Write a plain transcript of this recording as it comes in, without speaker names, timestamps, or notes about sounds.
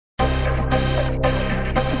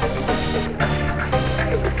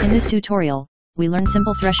In this tutorial, we learn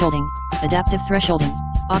simple thresholding, adaptive thresholding,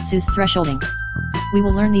 OpenCV thresholding. We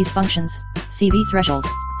will learn these functions: CV threshold,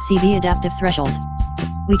 CV adaptive threshold.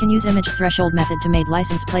 We can use image threshold method to make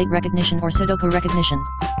license plate recognition or Sudoku recognition.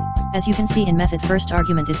 As you can see in method, first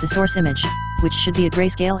argument is the source image, which should be a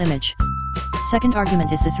grayscale image. Second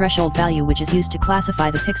argument is the threshold value, which is used to classify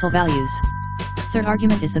the pixel values. Third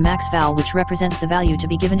argument is the max val, which represents the value to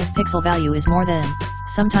be given if pixel value is more than,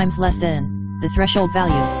 sometimes less than, the threshold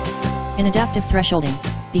value. In adaptive thresholding,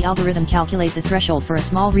 the algorithm calculates the threshold for a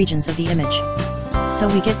small regions of the image. So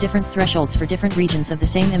we get different thresholds for different regions of the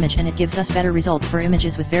same image, and it gives us better results for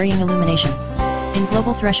images with varying illumination. In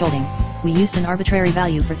global thresholding, we used an arbitrary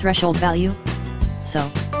value for threshold value. So,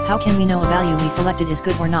 how can we know a value we selected is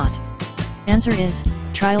good or not? Answer is,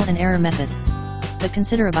 trial and error method. But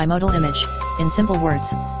consider a bimodal image. In simple words,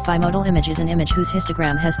 bimodal image is an image whose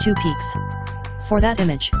histogram has two peaks. For that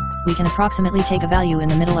image, we can approximately take a value in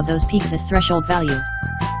the middle of those peaks as threshold value.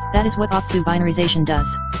 That is what OpenCV binarization does.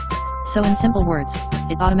 So in simple words,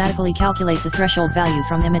 it automatically calculates a threshold value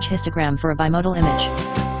from image histogram for a bimodal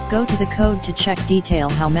image. Go to the code to check detail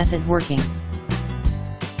how method working.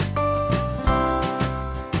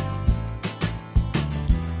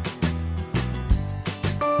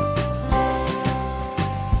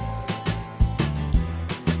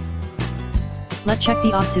 Let's check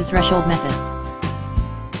the OpenCV threshold method.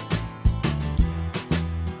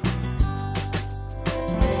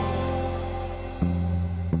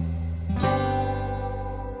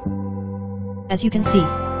 As you can see,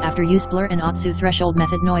 after use blur and OpenCV threshold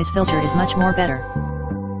method, noise filter is much more better.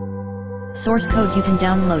 Source code you can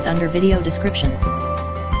download under video description.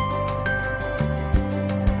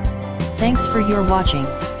 Thanks for your watching.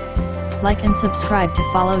 Like and subscribe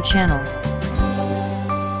to follow channel.